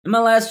In my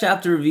last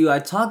chapter review, I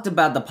talked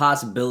about the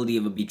possibility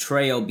of a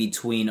betrayal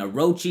between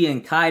Orochi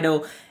and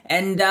Kaido,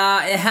 and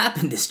it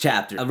happened this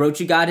chapter.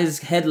 Orochi got his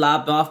head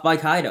lopped off by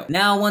Kaido.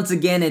 Now, once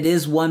again, it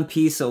is One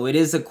Piece, so it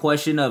is a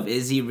question of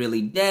is he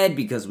really dead,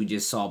 because we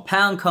just saw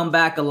Pound come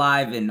back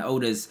alive, and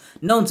Oda's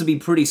known to be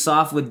pretty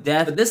soft with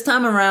death. But this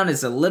time around,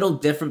 it's a little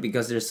different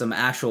because there's some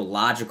actual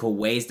logical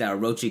ways that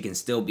Orochi can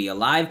still be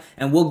alive,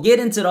 and we'll get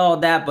into all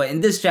that, but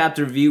in this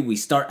chapter review, we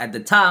start at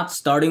the top,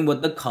 starting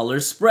with the color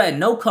spread.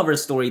 No cover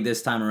story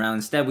this time around.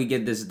 Instead, we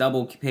get this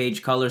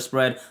double-page color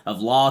spread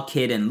of Law,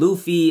 Kid, and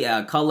Luffy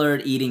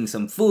colored, eating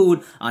some food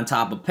on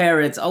top of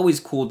parrots. Always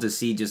cool to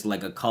see just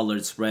like a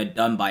colored spread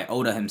done by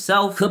Oda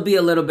himself. Could be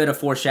a little bit of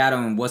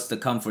foreshadowing what's to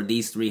come for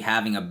these three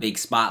having a big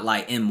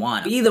spotlight in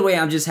Wano. But either way,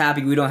 I'm just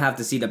happy we don't have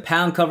to see the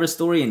Pound cover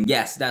story, and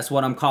yes, that's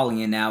what I'm calling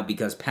it now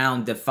because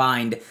Pound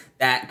defined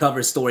that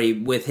cover story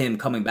with him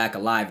coming back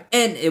alive,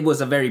 and it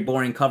was a very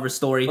boring cover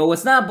story. But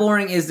what's not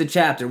boring is the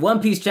chapter.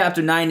 One Piece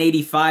chapter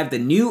 985, the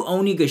new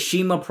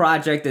Onigashima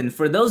project, and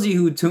for those of you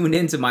who tuned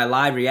into my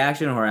live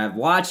reaction or have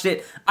watched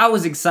it, I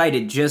was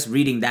excited just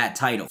reading that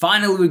title.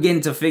 Finally, we're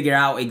getting to figure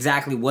out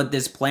exactly what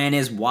this plan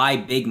is, why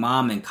Big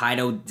Mom and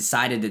Kaido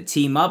decided to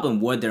team up,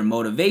 and what their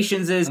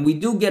motivations is. And we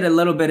do get a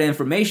little bit of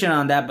information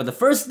on that, but the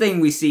first thing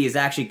we see is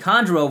actually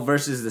Kanjuro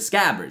versus the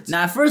Scabbards.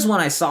 Now, at first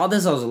when I saw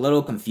this, I was a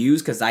little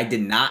confused because I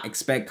did not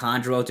expect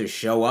Kanjuro to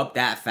show up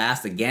that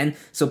fast again.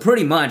 So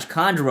pretty much,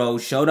 Kanjuro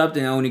showed up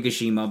in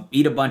Onigashima,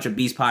 beat a bunch of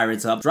beast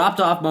pirates up,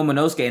 dropped off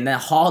Momonosuke, and then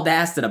hauled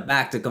ass to the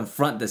back to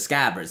confront the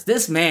Scabbards.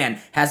 This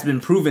man has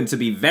been proven to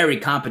be very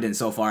competent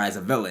so far as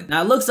a villain.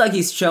 Now, it looks like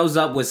he shows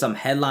up with some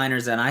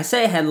headliners, and I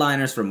say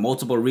headliners for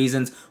multiple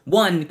reasons.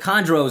 One,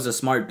 Kanjuro is a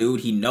smart dude.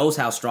 He knows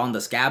how strong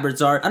the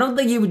Scabbards are. I don't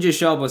think he would just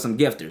show up with some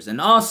gifters.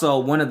 And also,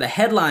 one of the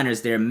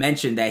headliners there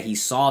mentioned that he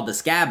saw the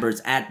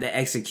Scabbards at the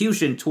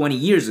execution 20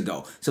 years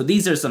ago. So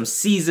these are some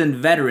seasoned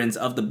veterans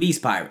of the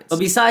Beast Pirates. But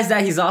besides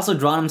that, he's also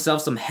drawn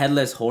himself some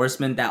headless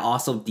horsemen that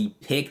also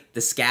depict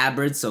the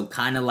Scabbards, so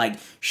kind of like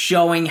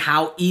showing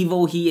how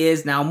evil he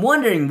is. Now, I'm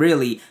wondering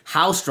really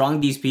how strong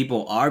these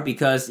people are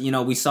because, you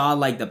know, we saw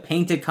like the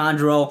painted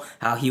Kanjuro,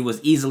 how he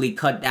was easily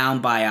cut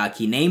down by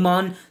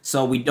Kinemon,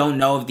 so we don't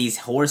know if these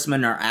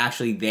horsemen are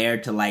actually there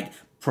to like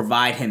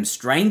provide him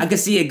strength. I could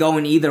see it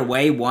going either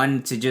way.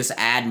 One, to just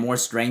add more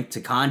strength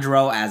to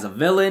Kanjuro as a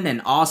villain, and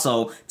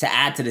also to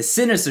add to the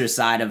sinister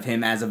side of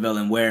him as a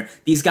villain, where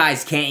these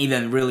guys can't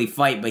even really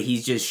fight, but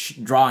he's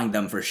just drawing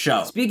them for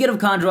show. Speaking of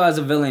Kanjuro as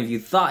a villain, if you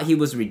thought he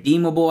was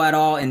redeemable at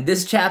all, in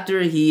this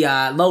chapter, he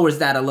lowers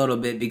that a little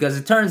bit, because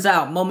it turns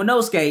out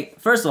Momonosuke,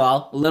 first of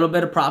all, a little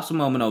bit of props for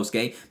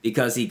Momonosuke,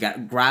 because he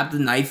grabbed the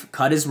knife,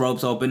 cut his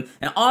ropes open,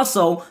 and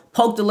also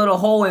poked a little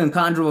hole in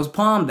Kanjuro's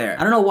palm there.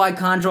 I don't know why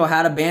Kanjuro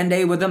had a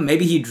band-aid with him.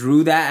 Maybe he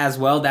drew that as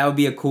well. That would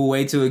be a cool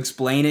way to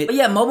explain it. But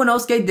yeah,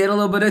 Momonosuke did a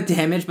little bit of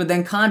damage, but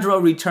then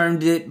Kanjuro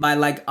returned it by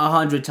like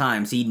 100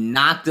 times. He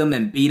knocked him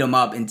and beat him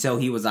up until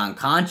he was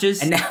unconscious.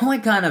 And now I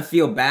kind of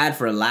feel bad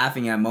for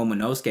laughing at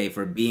Momonosuke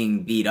for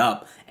being beat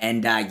up.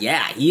 And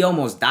yeah, he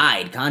almost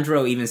died.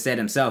 Kanjuro even said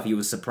himself he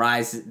was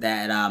surprised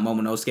that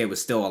Momonosuke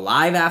was still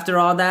alive after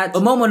all that.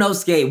 But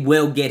Momonosuke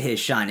will get his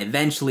shine.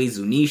 Eventually,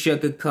 Zunisha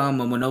could come.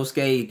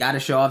 Momonosuke gotta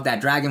show off that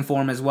dragon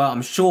form as well.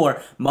 I'm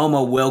sure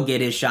Momo will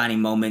get his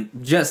shining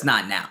moment, just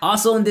not now.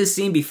 Also in this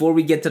scene, before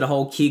we get to the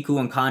whole Kiku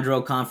and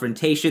Kanjuro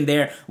confrontation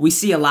there, we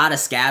see a lot of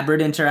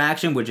Scabbard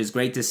interaction, which is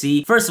great to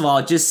see. First of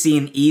all, just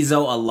seeing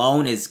Izo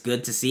alone is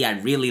good to see. I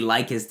really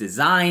like his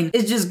design.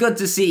 It's just good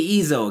to see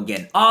Izo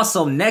again.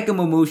 Also,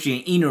 Nekomamushi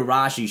and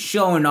Inuarashi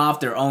showing off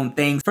their own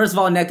things. First of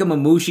all,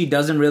 Nekomamushi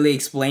doesn't really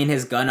explain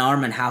his gun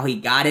arm and how he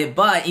got it,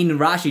 but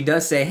Inuarashi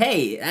does say,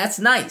 hey, that's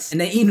nice.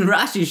 And then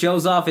Inuarashi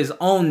shows off his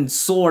own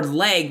sword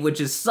leg, which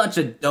is such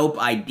a dope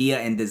idea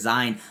and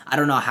design. I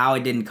don't know how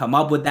it didn't come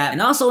up with that.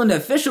 And also in the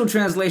official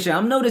translation,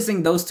 I'm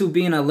noticing those two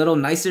being a little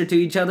nicer to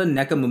each other.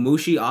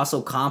 Nekomamushi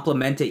also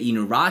complimented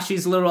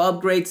Inuarashi's little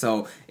upgrade,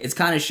 so it's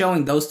kind of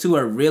showing those two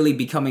are really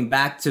becoming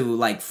back to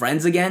like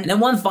friends again. And then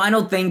one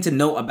final thing to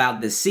note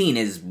about this scene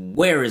is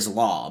where is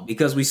Law?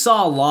 Because we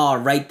saw Law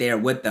right there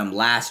with them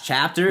last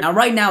chapter. Now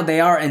right now they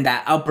are in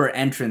that upper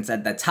entrance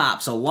at the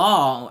top, so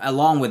Law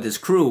along with his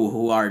crew,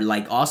 who are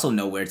like also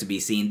nowhere to be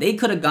seen, they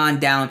could have gone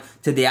down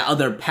to the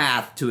other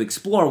path to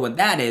explore what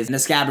that is, and the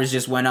Scabbards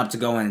just went up to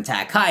go and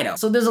attack Kaido.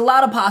 So there's a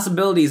lot of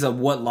possibilities of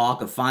what Law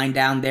could find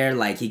down there,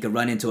 like he could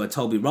run into a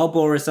Toby Roppo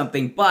or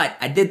something, but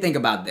I did think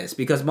about this,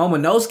 because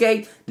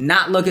Momonosuke,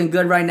 not looking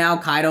good right now.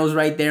 Kaido's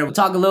right there. We'll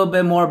talk a little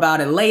bit more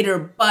about it later,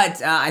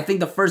 but I think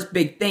the first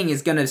big thing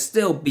is gonna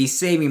still be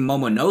saving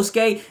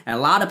Momonosuke, and a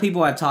lot of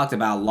people have talked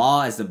about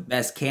Law as the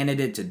best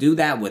candidate to do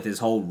that with his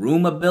whole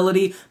room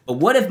ability, but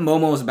what if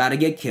Momo is about to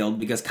get killed,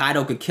 because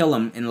Kaido could kill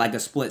him in like a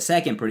split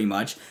second pretty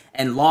much,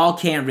 and Law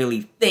can't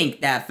really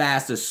think that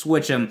fast to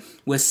switch him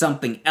with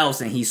something else,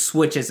 and he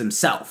switches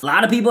himself. A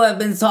lot of people have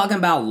been talking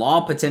about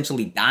Law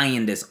potentially dying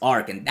in this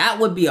arc, and that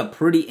would be a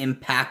pretty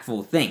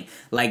impactful thing.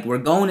 Like, we're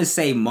going to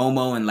save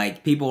Momo, and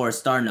like people are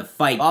starting to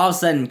fight. All of a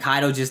sudden,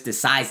 Kaido just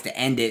decides to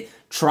end it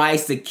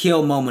tries to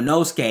kill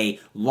Momonosuke,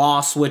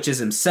 Law switches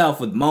himself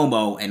with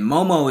Momo, and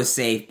Momo is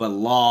safe, but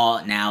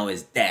Law now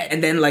is dead.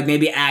 And then like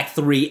maybe Act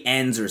 3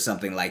 ends or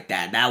something like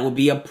that. That would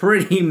be a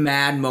pretty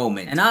mad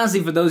moment. And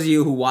honestly, for those of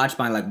you who watched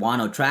my like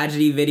Wano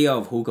tragedy video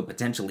of who could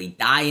potentially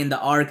die in the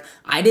arc,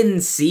 I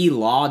didn't see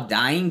Law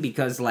dying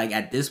because like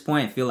at this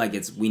point I feel like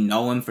we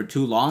know him for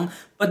too long.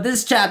 But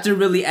this chapter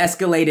really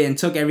escalated and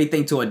took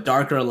everything to a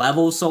darker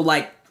level, so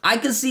like I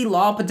could see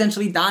Law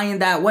potentially dying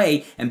that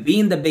way and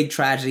being the big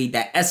tragedy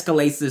that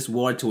escalates this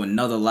war to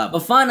another level.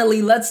 But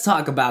finally, let's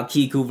talk about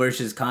Kiku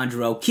versus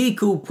Kanjuro.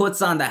 Kiku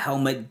puts on the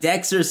helmet,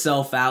 decks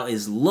herself out,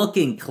 is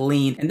looking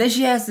clean, and then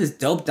she has this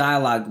dope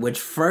dialogue, which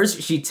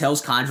first she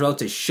tells Kanjuro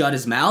to shut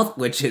his mouth,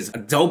 which is a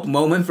dope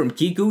moment from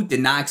Kiku.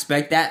 Did not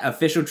expect that.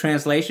 Official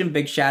translation,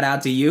 big shout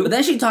out to you. But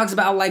then she talks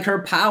about like her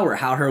power,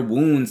 how her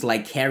wounds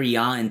like carry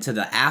on into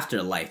the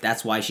afterlife.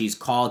 That's why she's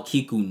called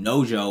Kiku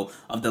Nojo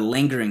of the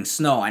lingering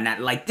snow, and that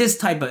like this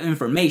type of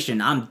information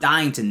I'm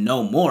dying to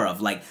know more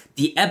of, like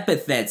the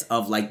epithets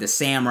of like the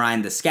samurai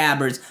and the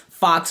scabbards.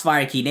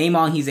 Foxfire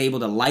Kinemon, he's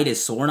able to light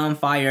his sword on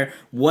fire.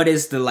 What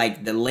is the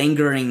like the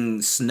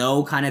lingering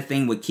snow kind of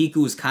thing with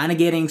Kiku is kind of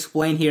getting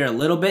explained here a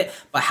little bit,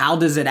 but how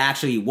does it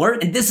actually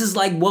work? And this is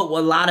like what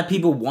a lot of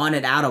people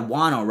wanted out of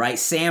Wano, right?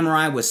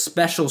 Samurai with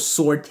special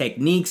sword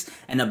techniques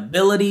and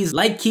abilities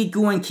like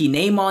Kiku and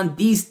Kinemon.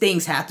 These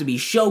things have to be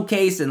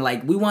showcased, and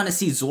like we want to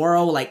see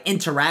Zoro like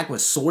interact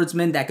with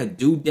swordsmen that could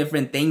do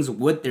different things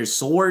with their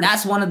sword.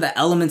 That's one of the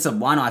elements of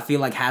Wano I feel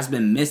like has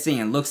been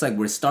missing, and looks like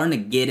we're starting to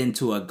get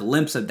into a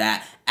glimpse of that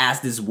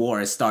as this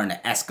war is starting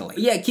to escalate. But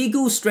yeah,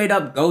 Kiku straight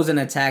up goes and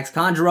attacks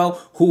Kanjuro,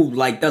 who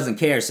like doesn't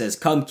care, says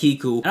come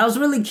Kiku. And I was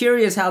really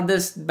curious how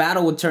this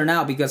battle would turn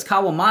out because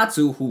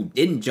Kawamatsu, who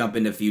didn't jump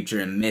in the future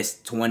and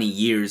missed 20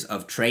 years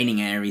of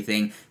training and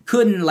everything,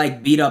 couldn't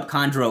like beat up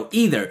Kanjuro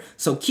either.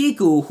 So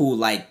Kiku, who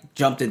like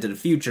jumped into the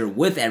future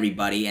with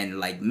everybody and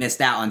like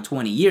missed out on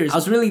 20 years, I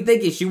was really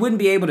thinking she wouldn't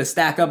be able to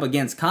stack up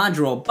against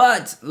Kanjuro.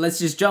 But let's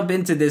just jump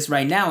into this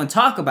right now and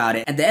talk about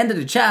it. At the end of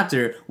the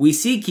chapter, we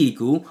see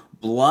Kiku,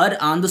 blood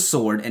on the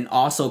sword, and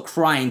also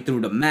crying through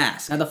the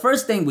mask. Now the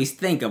first thing we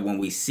think of when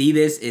we see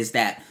this is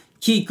that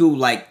Kiku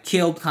like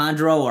killed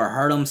Kanjuro or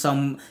hurt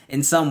him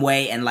in some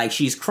way, and like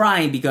she's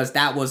crying because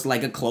that was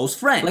like a close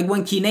friend. Like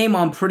when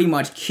Kinemon pretty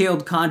much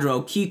killed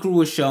Kanjuro, Kiku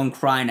was shown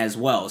crying as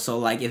well. So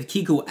like if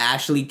Kiku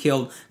actually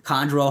killed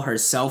Kanjuro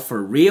herself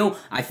for real,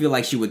 I feel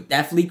like she would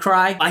definitely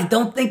cry. I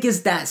don't think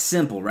it's that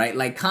simple, right?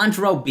 Like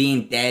Kanjuro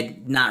being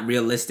dead, not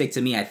realistic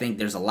to me. I think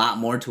there's a lot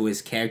more to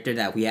his character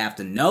that we have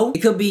to know.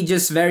 It could be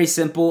just very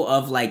simple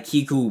of like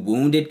Kiku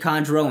wounded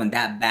Kanjuro and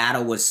that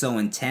battle was so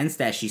intense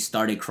that she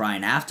started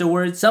crying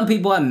afterwards. Some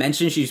people have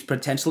mentioned she's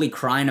potentially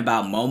crying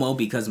about Momo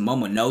because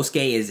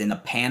Momonosuke is in a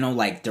panel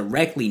like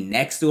directly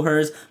next to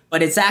hers,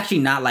 but it's actually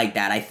not like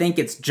that. I think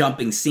it's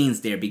jumping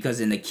scenes there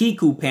because in the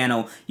Kiku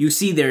panel, you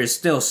see there is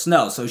still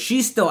snow. So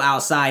she's still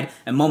outside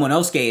and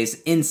Momonosuke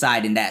is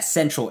inside in that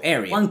central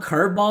area. One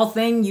curveball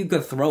thing you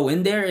could throw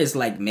in there is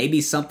like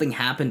maybe something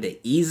happened to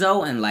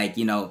Izo and like,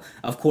 you know,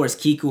 of course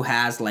Kiku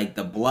has like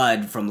the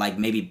blood from like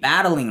maybe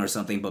battling or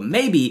something, but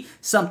maybe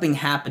something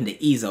happened to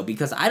Izo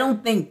because I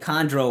don't think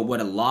Kanjuro would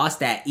have lost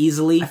that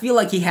easily. I feel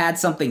like he had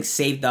something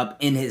saved up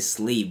in his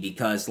sleeve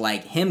because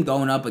like him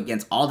going up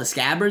against all the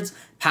scabbards,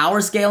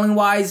 power scaling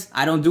wise,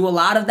 I don't do a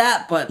lot of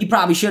that, but he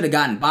probably should have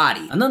gotten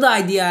body. Another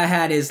idea I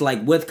had is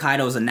like with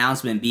Kaido's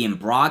announcement being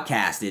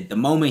broadcasted, the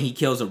moment he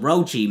kills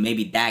Orochi,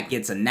 maybe that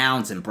gets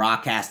announced and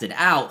broadcasted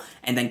out,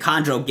 and then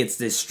Kanjuro gets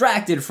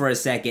distracted for a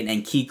second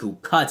and Kiku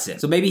cuts him.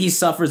 So maybe he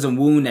suffers a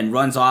wound and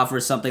runs off or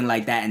something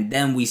like that, and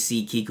then we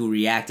see Kiku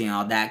reacting and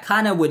all that.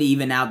 Kind of would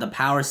even out the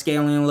power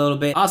scaling a little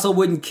bit. Also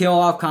wouldn't kill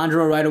off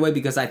Kanjuro right away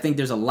because I think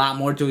there's a lot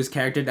more to his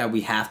character that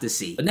we have to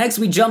see. But next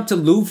we jump to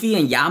Luffy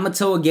and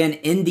Yamato again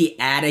in the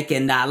attic,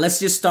 and let's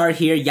just start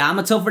here.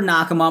 Yamato for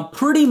Nakama,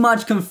 pretty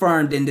much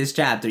confirmed in this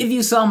chapter. If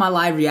you saw my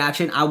live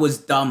reaction, I was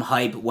dumb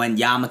hype when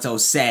Yamato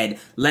said,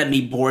 "Let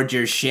me board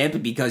your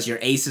ship because you're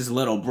Ace's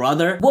little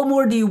brother." What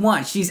more do you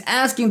want? She's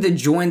asking to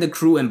join the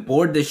crew and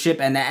board the ship,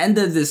 and at the end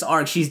of this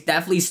arc, she's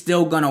definitely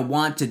still gonna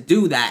want to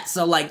do that.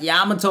 So like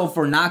Yamato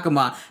for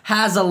Nakama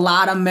has a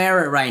lot of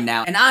merit right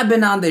now. And I've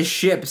been on this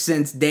ship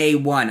since day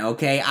one,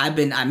 okay? I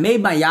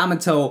made my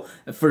Yamato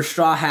for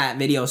Straw Hat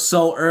video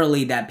so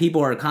early that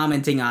people are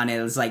commenting on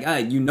it. It's like,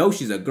 you know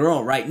she's a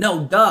girl, right?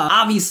 No, duh.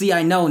 Obviously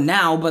I know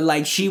now, but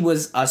like she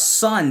was a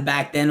son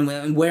back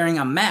then wearing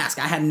a mask.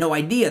 I had no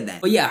idea then.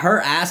 But yeah, her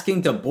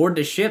asking to board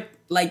the ship,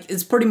 like,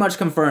 it's pretty much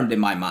confirmed in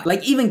my mind.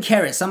 Like, even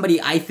Carrot,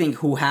 somebody I think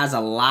who has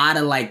a lot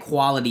of, like,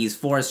 qualities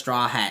for a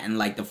Straw Hat and,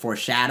 like, the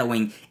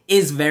foreshadowing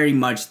is very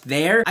much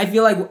there. I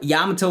feel like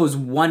Yamato is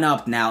one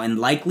up now in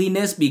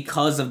likeliness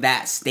because of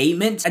that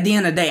statement. At the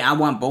end of the day, I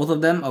want both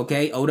of them,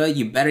 okay? Oda,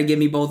 you better give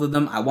me both of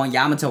them. I want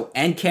Yamato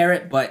and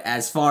Carrot, but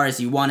as far as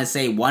you want to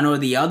say one or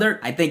the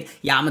other, I think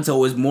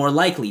Yamato is more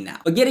likely now.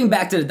 But getting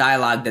back to the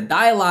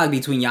dialogue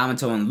between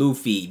Yamato and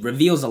Luffy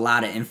reveals a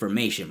lot of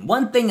information.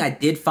 One thing I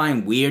did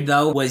find weird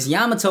though was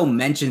Yamato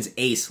mentions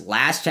Ace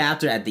last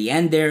chapter at the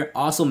end there,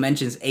 also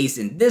mentions Ace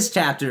in this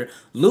chapter.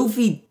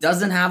 Luffy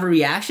doesn't have a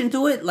reaction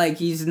to it, like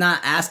he's not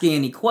asking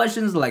any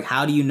questions like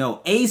how do you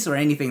know Ace or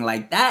anything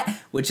like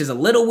that, which is a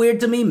little weird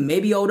to me.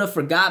 Maybe Oda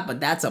forgot, but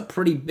that's a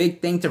pretty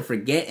big thing to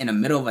forget in the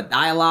middle of a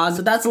dialogue,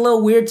 so that's a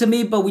little weird to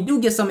me. But we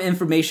do get some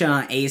information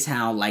on Ace,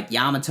 how like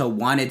Yamato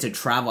wanted to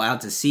travel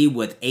out to sea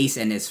with Ace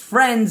and his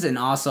friends, and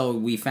also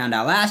we found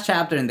out last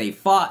chapter and they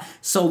fought,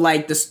 so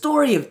like the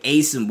story of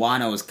Ace and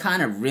Wano is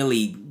kind of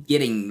really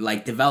getting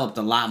like developed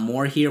a lot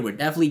more here. We're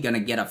definitely gonna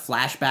get a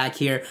flashback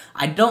here.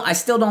 I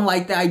still don't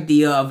like the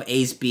idea of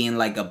Ace being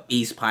like a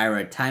beast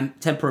pirate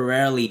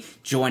temporarily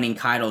joining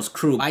Kaido's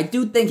crew. I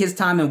do think his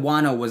time in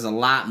Wano was a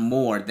lot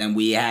more than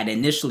we had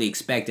initially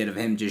expected of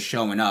him just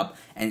showing up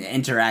and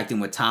interacting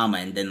with Tama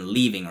and then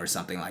leaving or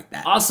something like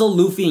that. Also,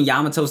 Luffy and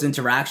Yamato's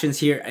interactions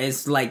here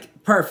is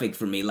like perfect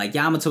for me. Like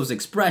Yamato's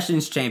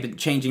expressions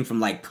changing from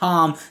like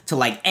calm to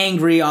like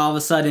angry all of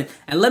a sudden.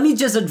 And let me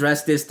just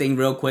address this thing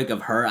real quick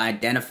of her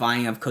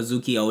identifying of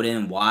Kozuki Oden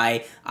and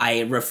why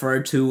I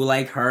refer to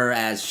like her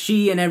as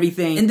she and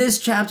everything. In this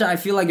chapter, I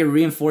feel like it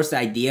reinforced the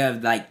idea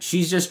of like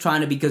she's just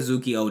trying to be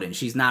Kozuki Oden.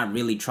 She's not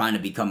really trying to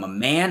become a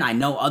man. I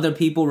know other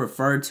people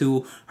refer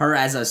to her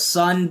as a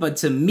son, but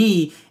to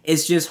me,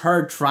 it's just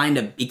her trying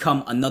to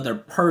become another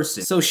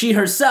person. So she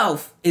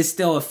herself is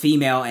still a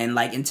female, and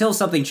like until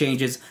something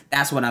changes,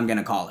 that's what I'm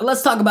gonna call it. But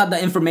let's talk about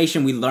the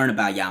information we learn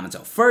about Yamato.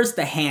 First,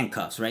 the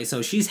handcuffs, right?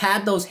 So she's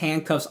had those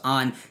handcuffs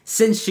on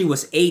since she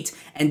was 8,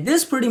 and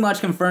this pretty much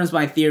confirms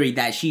my theory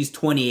that she's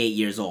 28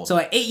 years old. So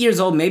at 8 years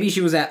old, maybe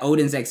she was at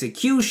Oden's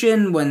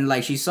execution when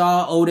like she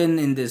saw Oden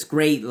in this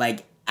great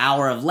like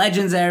hour of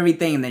legends and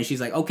everything, and then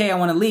she's like, okay, I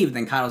want to leave.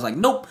 Then Kaido's like,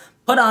 nope,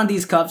 put on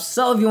these cuffs.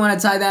 So if you want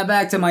to tie that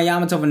back to my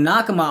Yamato and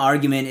Nakama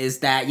argument, is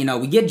that, you know,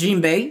 we get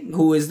Jinbei,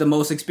 who is the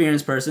most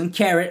experienced person,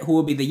 Carrot, who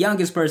will be the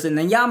youngest person,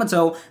 then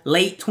Yamato,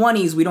 late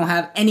 20s. We don't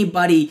have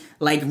anybody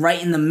like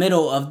right in the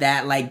middle of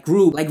that like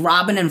group. Like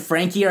Robin and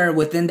Frankie are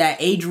within that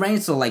age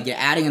range, so like you're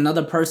adding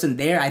another person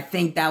there. I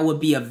think that would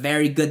be a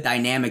very good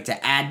dynamic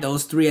to add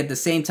those three at the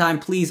same time.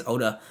 Please,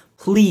 Oda,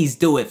 please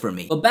do it for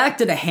me. But back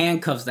to the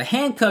handcuffs. The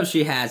handcuffs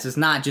she has is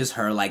not just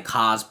her like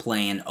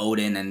cosplaying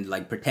Oden and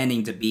like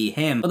pretending to be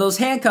him, but those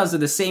handcuffs are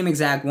the same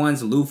exact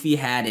ones Luffy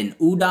had in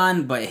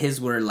Udon, but his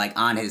were like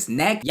on his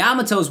neck.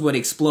 Yamato's would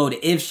explode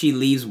if she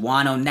leaves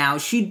Wano. Now,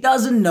 she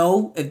doesn't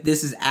know if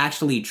this is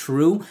actually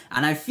true,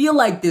 and I feel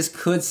like this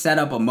could set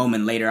up a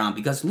moment later on,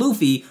 because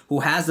Luffy,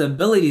 who has the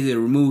ability to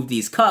remove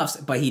these cuffs,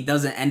 but he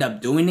doesn't end up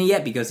doing it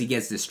yet because he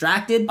gets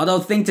distracted. Although,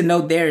 thing to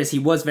note there is he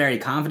was very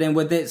confident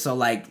with it, so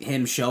like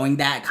him showing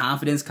that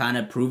confidence, kind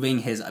of proving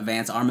his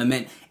advanced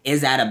armament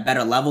is at a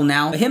better level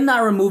now. But him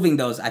not removing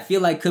those, I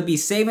feel like could be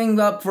saving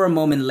up for a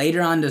moment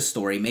later on in the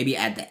story. Maybe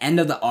at the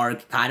end of the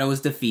arc, Kaido is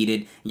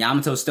defeated,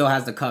 Yamato still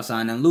has the cuffs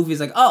on, and Luffy's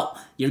like, oh,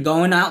 you're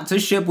going out to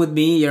ship with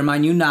me, you're my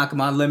new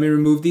Nakama, let me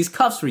remove these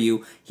cuffs for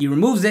you. He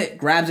removes it,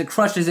 grabs it,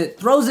 crushes it,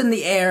 throws it in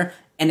the air,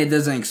 and it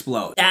doesn't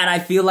explode. That I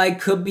feel like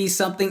could be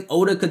something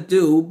Oda could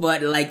do,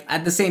 but like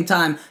at the same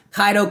time,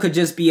 Kaido could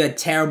just be a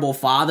terrible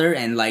father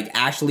and like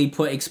actually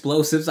put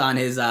explosives on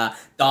his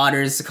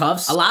daughter's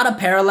cuffs. A lot of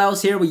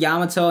parallels here with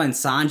Yamato and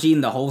Sanji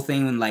and the whole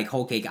thing in like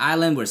Whole Cake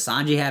Island, where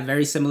Sanji had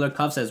very similar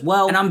cuffs as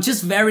well. And I'm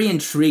just very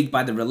intrigued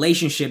by the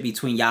relationship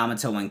between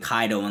Yamato and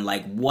Kaido and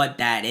like what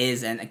that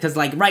is. And because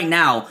like right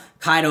now,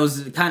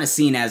 Kaido's kind of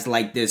seen as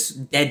like this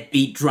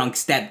deadbeat drunk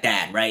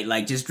stepdad, right?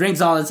 Like just drinks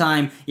all the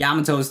time.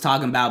 Yamato's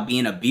talking about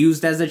being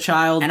abused as a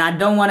child. And I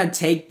don't want to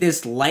take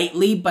this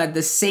lightly, but at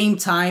the same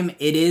time,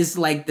 it is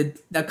like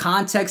the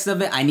context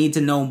of it, I need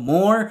to know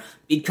more.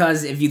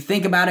 Because if you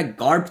think about it,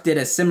 Garp did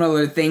a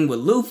similar thing with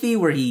Luffy,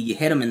 where he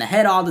hit him in the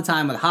head all the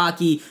time with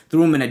haki,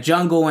 threw him in a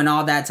jungle and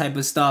all that type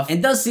of stuff.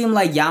 It does seem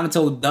like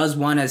Yamato does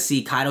want to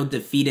see Kaido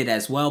defeated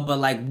as well, but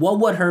like what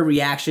would her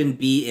reaction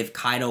be if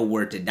Kaido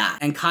were to die?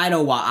 And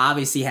Kaido, while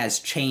obviously has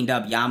chained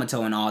up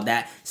Yamato and all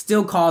that,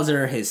 still calls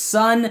her his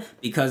son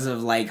because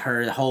of like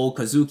her whole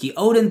Kozuki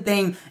Oden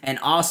thing, and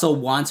also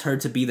wants her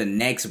to be the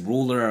next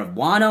ruler of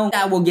Wano.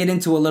 That we'll get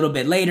into a little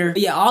bit later.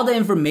 But yeah, all the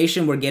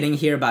information we're getting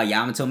here about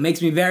Yamato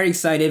makes me very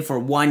excited for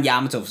 1,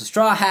 Yamato's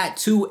Straw Hat,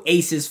 2,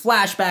 Ace's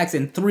flashbacks,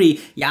 and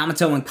 3,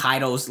 Yamato and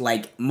Kaido's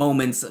like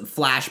moments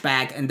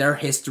flashback and their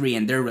history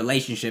and their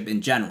relationship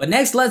in general. But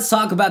next, let's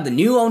talk about the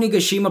new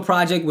Onigashima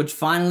project, which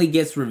finally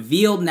gets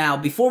revealed. Now,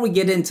 before we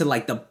get into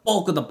like the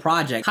bulk of the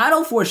project,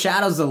 Kaido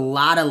foreshadows a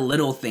lot of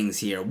little things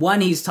here. One,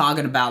 he's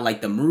talking about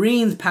like the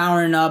Marines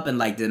powering up and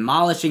like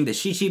demolishing the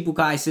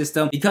Shichibukai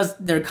system because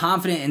they're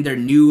confident in their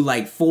new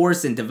like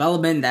force and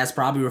development. That's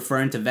probably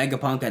referring to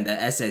Vegapunk and the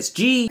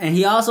SSG. And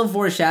he also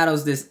foreshadows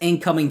foreshadows this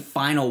incoming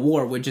final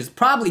war, which is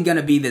probably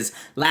gonna be this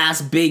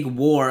last big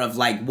war of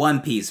like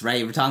One Piece,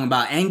 right? If we're talking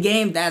about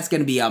Endgame, that's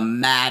gonna be a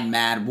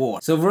mad war.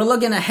 So if we're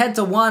looking ahead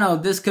to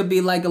Wano, this could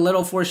be like a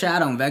little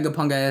foreshadowing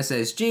Vegapunk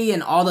SSG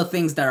and all the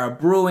things that are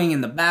brewing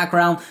in the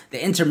background.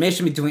 The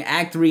intermission between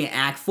Act 3 and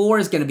Act 4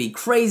 is gonna be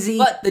crazy.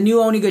 But the new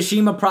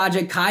Onigashima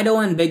project, Kaido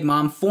and Big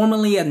Mom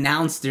formally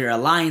announced their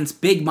alliance.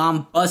 Big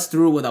Mom busts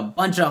through with a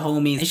bunch of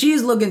homies, and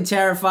she's looking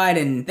terrified,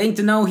 and think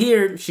to know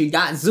here, she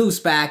got Zeus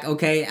back,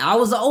 okay? I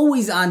was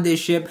always on this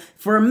ship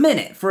for a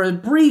minute. For a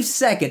brief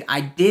second,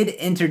 I did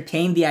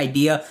entertain the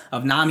idea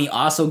of Nami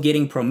also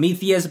getting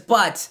Prometheus,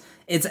 but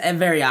it's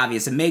very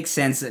obvious. It makes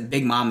sense that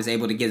Big Mom is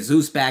able to get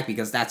Zeus back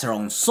because that's her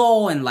own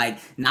soul, and like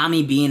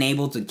Nami being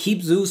able to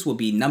keep Zeus will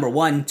be number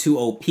one, too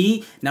OP.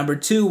 Number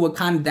two, would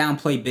kind of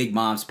downplay Big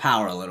Mom's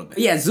power a little bit.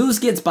 But yeah, Zeus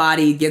gets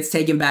bodied, gets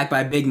taken back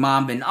by Big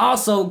Mom, and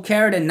also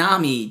Carrot and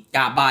Nami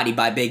got bodied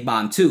by Big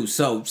Mom too.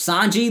 So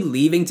Sanji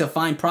leaving to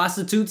find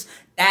prostitutes,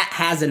 that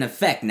has an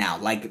effect now.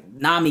 Like,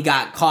 Nami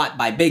got caught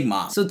by Big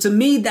Mom. So to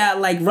me,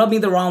 that like rubbed me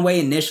the wrong way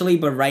initially,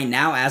 but right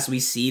now, as we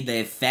see the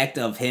effect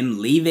of him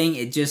leaving,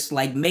 it just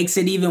like makes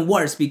it even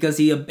worse because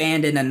he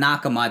abandoned a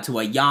Nakama to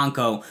a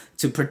Yonko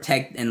to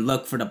protect and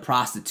look for the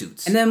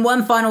prostitutes. And then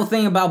one final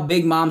thing about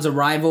Big Mom's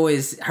arrival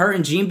is her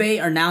and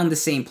Jinbei are now in the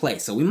same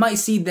place. So we might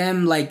see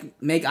them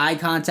like make eye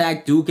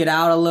contact, duke it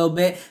out a little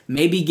bit,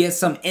 maybe get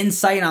some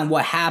insight on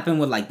what happened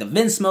with like the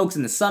Vinsmokes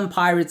and the Sun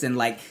Pirates, and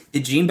like,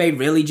 did Jinbei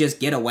really just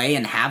get away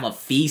and have a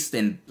feast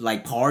and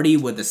like party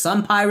with the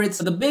Sun Pirates?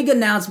 So the big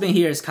announcement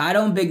here is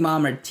Kaido and Big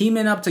Mom are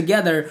teaming up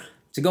together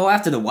to go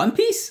after the One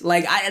Piece?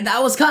 Like,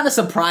 I was kind of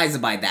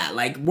surprised by that.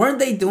 Like, weren't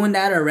they doing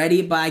that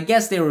already? But I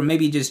guess they were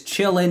maybe just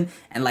chilling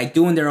and like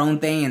doing their own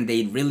thing, and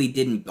they really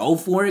didn't go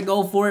for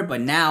it.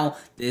 But now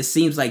it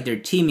seems like they're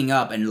teaming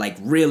up and like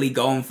really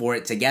going for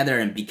it together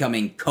and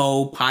becoming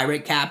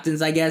co-pirate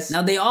captains, I guess.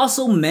 Now, they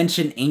also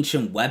mention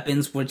ancient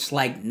weapons, which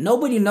like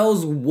nobody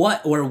knows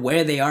what or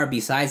where they are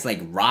besides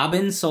like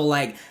Robin. So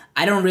like,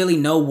 I don't really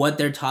know what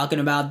they're talking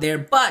about there,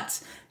 but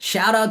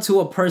shout out to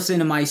a person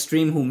in my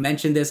stream who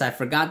mentioned this. I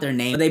forgot their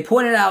name. They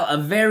pointed out a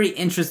very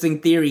interesting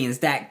theory, is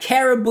that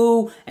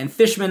Caribou and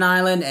Fishman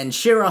Island and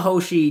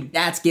Shirahoshi,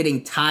 that's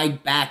getting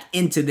tied back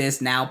into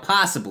this now,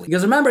 possibly.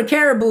 Because remember,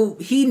 Caribou,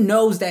 he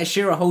knows that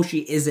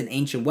Shirahoshi is an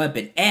ancient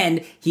weapon,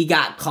 and he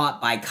got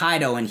caught by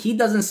Kaido, and he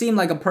doesn't seem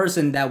like a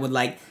person that would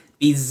like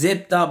be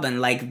zipped up and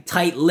like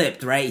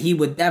tight-lipped, right? He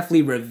would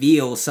definitely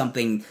reveal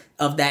something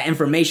of that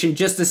information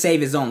just to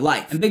save his own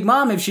life. And Big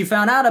Mom, if she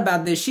found out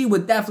about this, she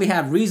would definitely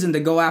have reason to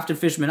go after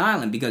Fishman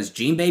Island because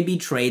Jinbei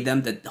betrayed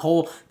them, the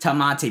whole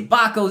Tamate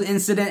Bako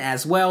incident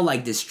as well,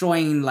 like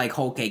destroying like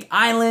Whole Cake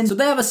Island. So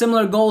they have a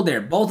similar goal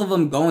there. Both of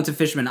them going to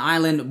Fishman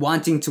Island,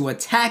 wanting to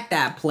attack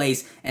that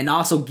place and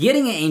also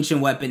getting an ancient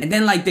weapon and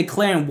then like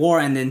declaring war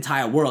on the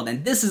entire world.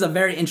 And this is a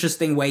very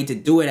interesting way to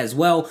do it as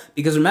well,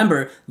 because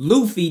remember,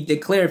 Luffy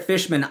declared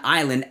Fishman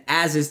Island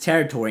as his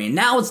territory, and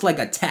now it's like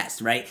a test,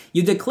 right?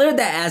 You declare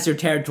that as your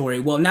territory.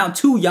 Well, now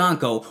two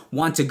Yonko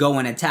want to go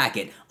and attack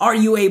it. Are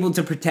you able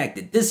to protect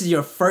it? This is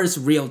your first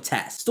real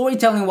test.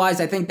 Storytelling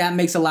wise, I think that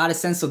makes a lot of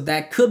sense, so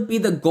that could be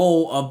the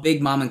goal of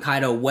Big Mom and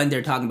Kaido when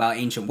they're talking about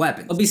ancient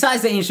weapons. But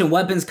besides the ancient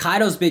weapons,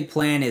 Kaido's big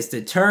plan is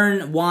to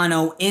turn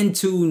Wano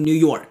into New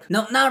York.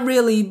 No, not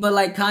really, but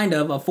like kind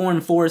of a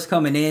foreign force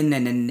coming in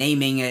and then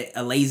naming it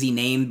a lazy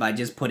name by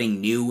just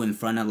putting new in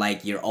front of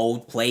like your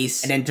old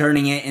place and then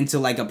turning it into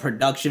like a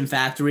production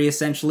factory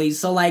essentially.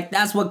 So like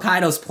that's what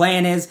Kaido's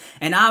plan is,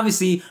 and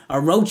obviously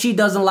Orochi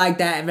doesn't like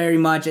that very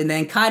much, and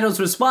then Kaido's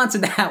response to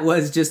that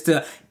was just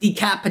to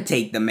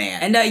decapitate the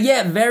man. And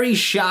yeah, very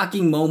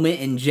shocking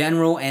moment in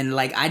general, and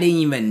like I didn't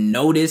even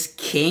notice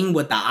King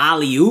with the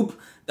alley-oop.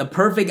 The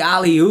perfect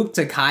alley-oop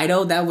to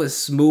Kaido, that was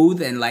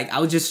smooth, and like I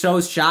was just so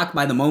shocked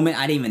by the moment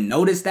I didn't even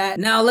notice that.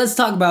 Now let's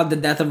talk about the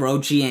death of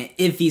Orochi and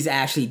if he's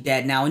actually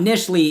dead. Now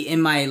initially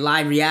in my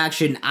live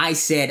reaction I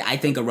said I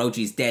think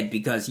Orochi's dead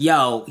because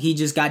yo, he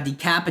just got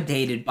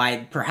decapitated by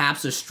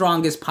perhaps the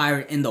strongest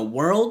pirate in the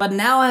world. But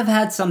now I've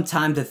had some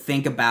time to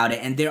think about it,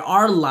 and there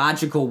are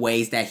logical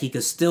ways that he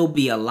could still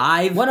be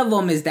alive. One of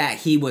them is that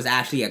he was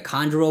actually a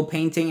Kanjuro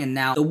painting, and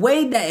now the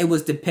way that it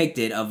was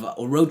depicted of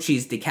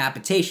Orochi's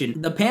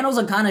decapitation, the panels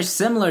are kind of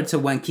similar to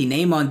when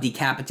Kinemon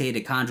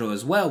decapitated Kanjuro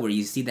as well, where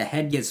you see the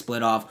head get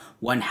split off,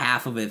 one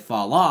half of it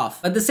fall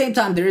off. But at the same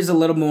time, there is a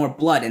little more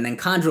blood, and then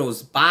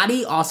Kanjuro's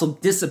body also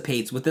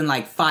dissipates within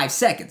like 5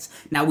 seconds.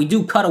 Now we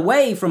do cut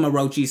away from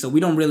Orochi, so we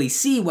don't really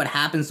see what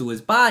happens to his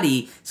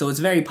body, so it's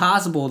very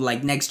possible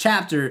like next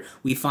chapter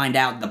we find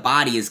out the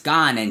body is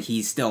gone and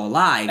he's still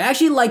alive. I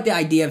actually like the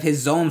idea of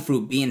his zone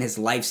fruit being his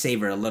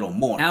lifesaver a little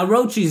more. Now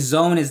Orochi's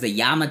zone is the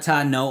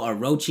Yamata no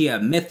Orochi, a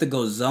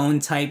mythical zone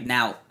type.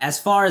 Now as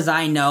far as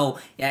I know,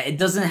 yeah, it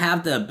doesn't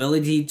have the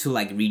ability to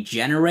like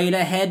regenerate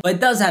a head, but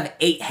it does have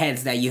 8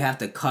 heads that you have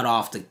to cut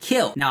off to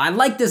kill. Now I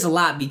like this a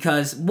lot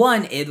because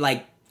one, it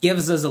like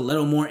gives us a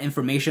little more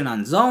information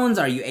on Zones.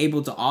 Are you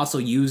able to also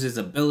use his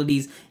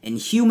abilities in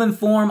human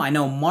form? I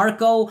know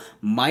Marco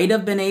might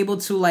have been able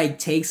to like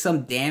take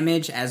some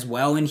damage as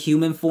well in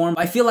human form.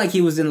 I feel like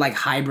he was in like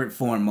hybrid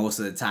form most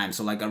of the time.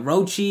 So like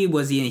Orochi,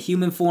 was he in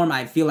human form?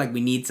 I feel like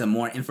we need some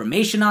more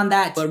information on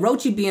that. But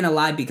Orochi being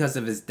alive because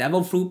of his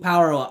devil fruit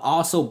power will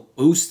also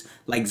boost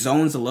like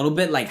Zones a little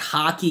bit. Like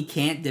Haki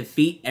can't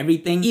defeat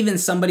everything. Even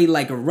somebody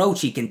like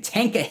Orochi can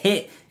tank a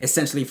hit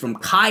essentially from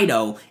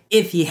Kaido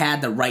if he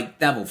had the right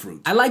devil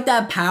fruit. I like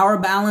that power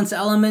balance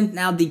element.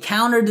 Now the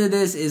counter to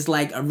this is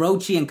like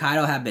Orochi and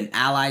Kaido have been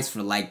allies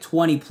for like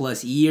 20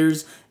 plus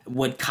years.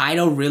 Would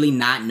Kaido really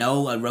not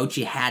know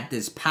Orochi had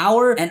this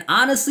power? And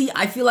honestly,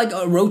 I feel like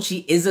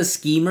Orochi is a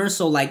schemer,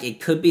 so like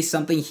it could be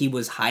something he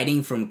was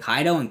hiding from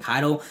Kaido, and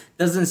Kaido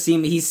doesn't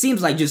seem, he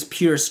seems like just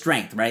pure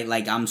strength, right?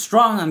 Like, I'm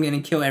strong, I'm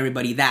gonna kill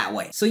everybody that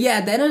way. So yeah,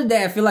 at the end of the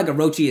day, I feel like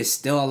Orochi is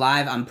still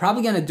alive. I'm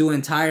probably gonna do an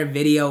entire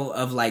video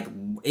of like,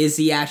 is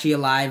he actually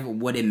alive?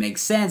 Would it make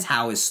sense?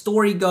 How his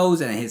story goes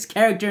and his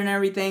character and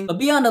everything. But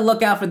be on the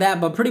lookout for that.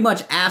 But pretty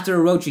much after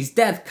Orochi's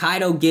death,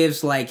 Kaido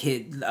gives like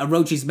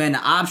Orochi's men the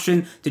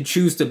option to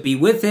choose to be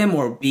with him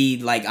or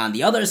be like on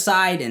the other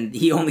side, and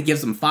he only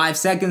gives them 5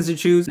 seconds to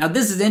choose. Now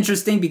this is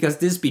interesting because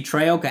this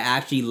betrayal could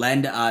actually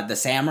lend the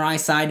samurai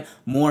side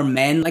more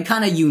men, like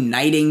kind of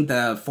uniting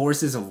the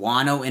forces of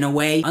Wano in a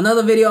way.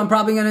 Another video I'm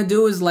probably gonna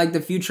do is like the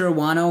future of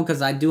Wano,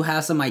 because I do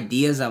have some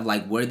ideas of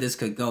like where this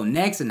could go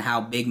next and how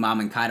Big Mom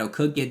and Kaido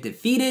could get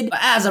defeated.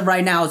 But as of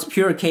right now, it's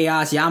pure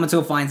chaos.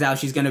 Yamato finds out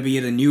she's gonna be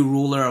the new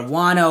ruler of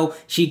Wano.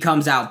 She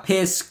comes out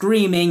pissed,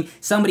 screaming.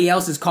 Somebody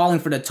else is calling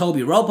for the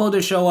Tobi Roppo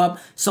to show up.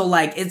 So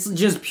like, it's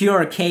just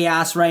pure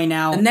chaos right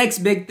now. The next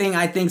big thing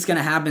I think is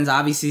gonna happen is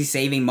obviously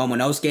saving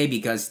Momonosuke,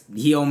 because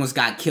he almost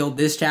got killed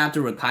this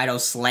chapter with Kaido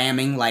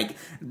slamming like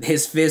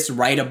his fist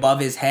right above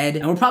his head.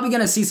 And we're probably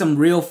gonna see some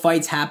real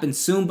fights happen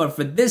soon, but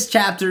for this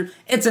chapter,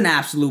 it's an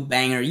absolute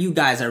banger. You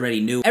guys already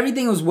knew.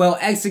 Everything was well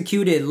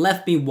executed. It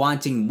left me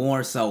wanting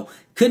more, so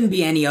couldn't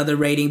be any other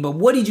rating. But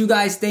what did you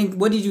guys think?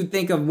 What did you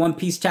think of One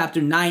Piece chapter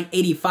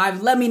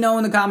 985? Let me know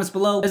in the comments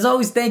below. As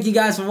always, thank you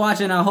guys for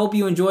watching. I hope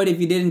you enjoyed.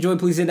 If you did enjoy,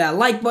 please hit that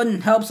like button.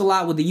 It helps a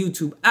lot with the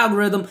YouTube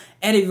algorithm.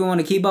 And if you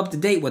want to keep up to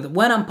date with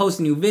when I'm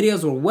posting new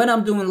videos or when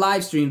I'm doing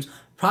live streams,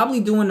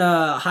 probably doing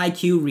a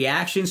Haikyuu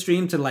reaction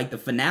stream to like the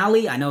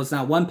finale. I know it's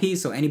not One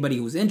Piece, so anybody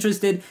who's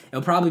interested,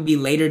 it'll probably be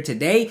later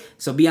today.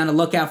 So be on the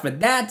lookout for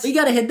that. So you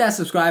gotta hit that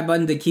subscribe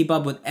button to keep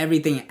up with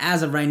everything.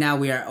 As of right now,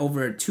 we are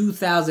over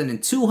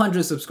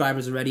 2,200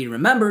 subscribers already.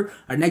 Remember,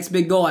 our next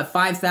big goal at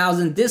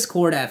 5,000,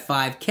 Discord at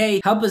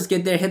 5K. Help us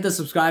get there. Hit the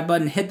subscribe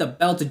button, hit the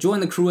bell to join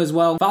the crew as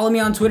well. Follow me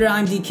on Twitter,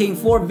 I'm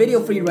DKing4.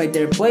 Video for you right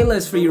there,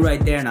 playlist for you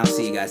right there, and I'll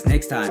see you guys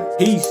next time.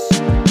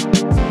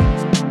 Peace.